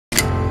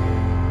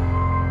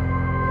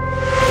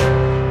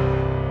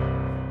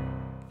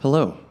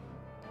Hello.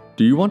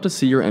 Do you want to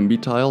see your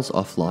MBTiles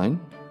offline?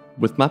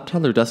 With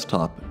MapTiler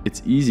Desktop,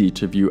 it's easy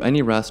to view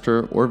any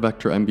raster or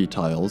vector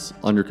MBTiles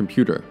on your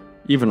computer,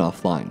 even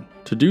offline.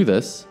 To do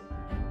this,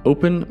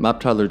 open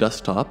MapTiler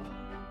Desktop,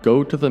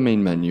 go to the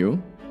main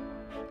menu,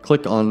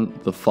 click on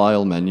the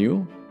File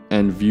menu,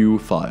 and View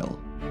File.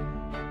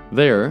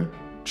 There,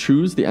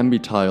 choose the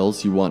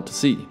MBTiles you want to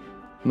see.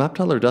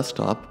 MapTiler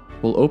Desktop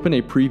will open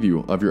a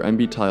preview of your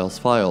MBTiles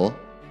file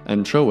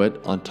and show it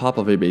on top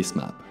of a base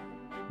map.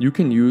 You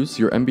can use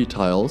your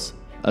MBTiles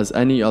as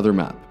any other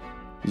map.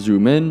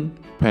 Zoom in,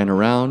 pan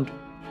around,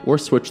 or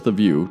switch the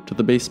view to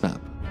the base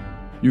map.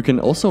 You can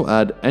also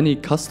add any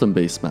custom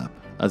base map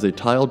as a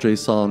tile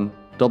JSON,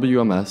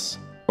 WMS,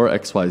 or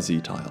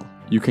XYZ tile.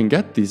 You can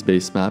get these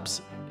base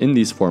maps in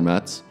these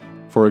formats,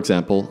 for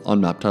example on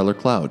MapTiler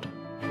Cloud.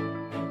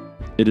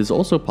 It is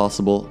also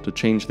possible to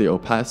change the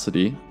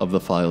opacity of the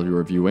file you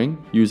are viewing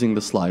using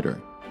the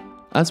slider.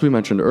 As we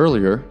mentioned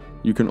earlier,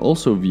 you can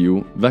also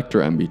view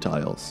vector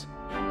MBTiles.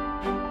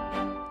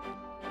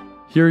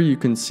 Here you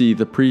can see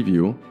the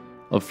preview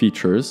of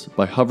features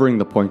by hovering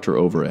the pointer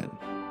over it.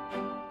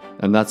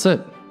 And that's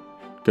it.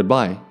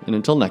 Goodbye, and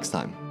until next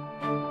time.